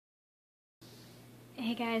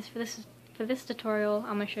Hey guys, for this tutorial,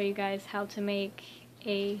 I'm gonna show you guys how to make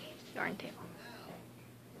a yarn tail.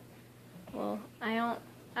 Well,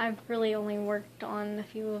 I've really only worked on a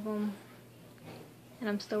few of them, and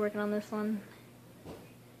I'm still working on this one.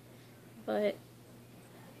 But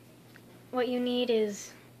what you need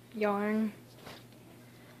is yarn,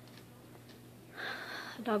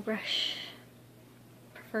 a dog brush,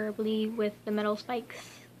 preferably with the metal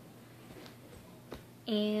spikes,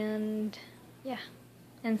 and yeah.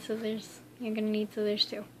 And scissors. You're gonna need scissors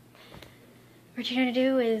too. What you're gonna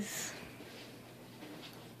do is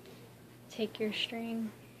take your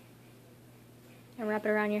string and wrap it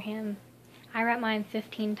around your hand. I wrap mine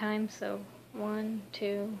 15 times, so 1,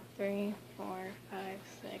 2, 3, 4, 5,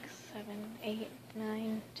 6, 7, 8,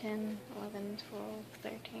 9, 10, 11, 12,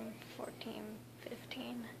 13, 14,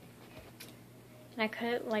 15. And I cut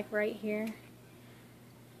it like right here.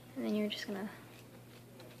 And then you're just gonna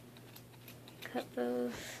cut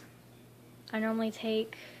those. I normally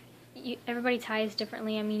take, everybody ties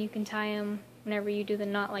differently. I mean, you can tie them whenever you do the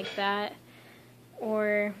knot like that,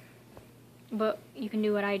 but you can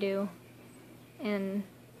do what I do and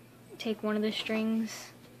take one of the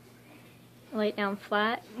strings, lay it down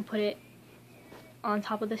flat, and put it on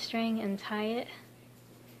top of the string and tie it.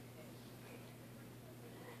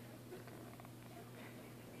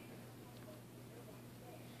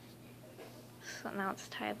 So now it's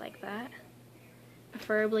tied like that,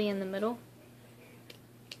 preferably in the middle.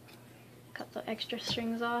 Cut the extra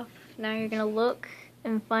strings off. Now you're gonna look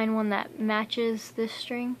and find one that matches this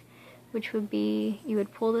string, which would be, you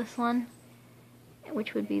would pull this one,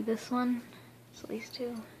 which would be this one. So these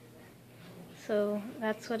two. So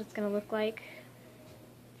that's what it's gonna look like.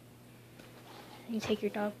 You take your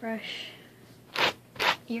dog brush.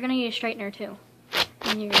 You're gonna need a straightener too.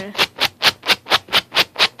 And you're gonna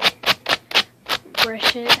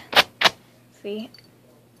brush it. See?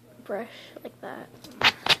 Brush like that.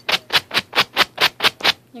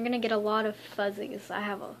 You're gonna get a lot of fuzzies. I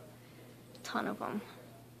have a ton of them.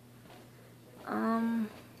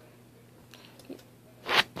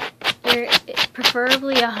 They're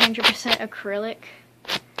preferably 100% acrylic,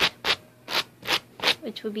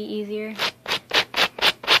 which would be easier.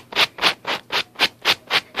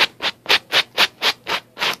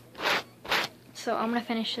 So I'm gonna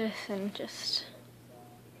finish this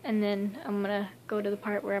and then I'm gonna go to the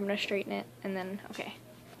part where I'm gonna straighten it, and then, okay.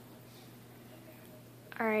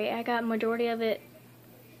 Alright, I got majority of it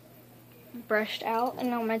brushed out, and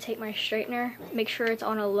now I'm going to take my straightener, make sure it's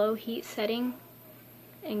on a low heat setting,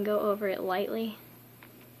 and go over it lightly.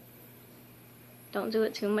 Don't do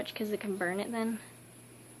it too much because it can burn it then.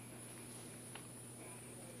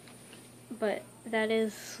 But that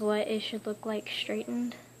is what it should look like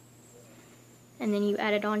straightened. And then you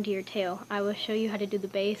add it onto your tail. I will show you how to do the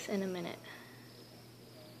base in a minute.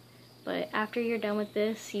 But after you're done with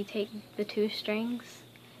this, you take the two strings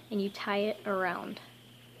and you tie it around.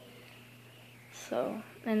 So,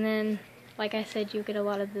 and then, like I said, you get a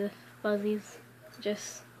lot of the fuzzies.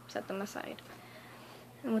 Just set them aside.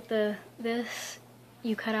 And with this,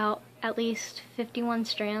 you cut out at least 51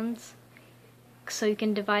 strands, so you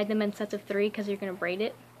can divide them in sets of 3 because you're going to braid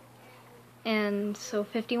it. And so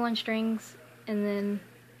 51 strings, and then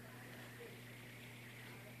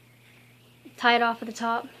tie it off at the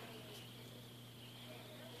top.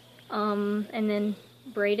 And then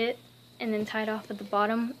braid it, and then tie it off at the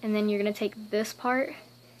bottom, and then you're gonna take this part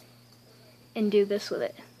and do this with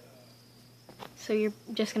it. So you're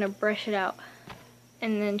just gonna brush it out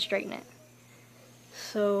and then straighten it.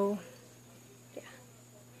 So yeah,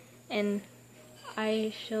 and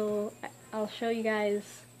I'll show you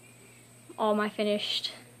guys all my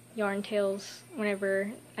finished yarn tails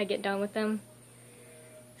whenever I get done with them.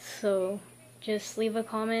 So just leave a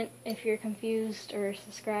comment if you're confused, or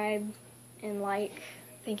subscribe and like.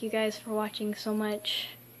 Thank you guys for watching so much.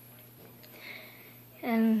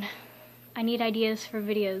 And I need ideas for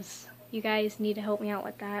videos. You guys need to help me out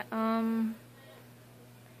with that. And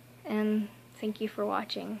thank you for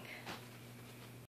watching.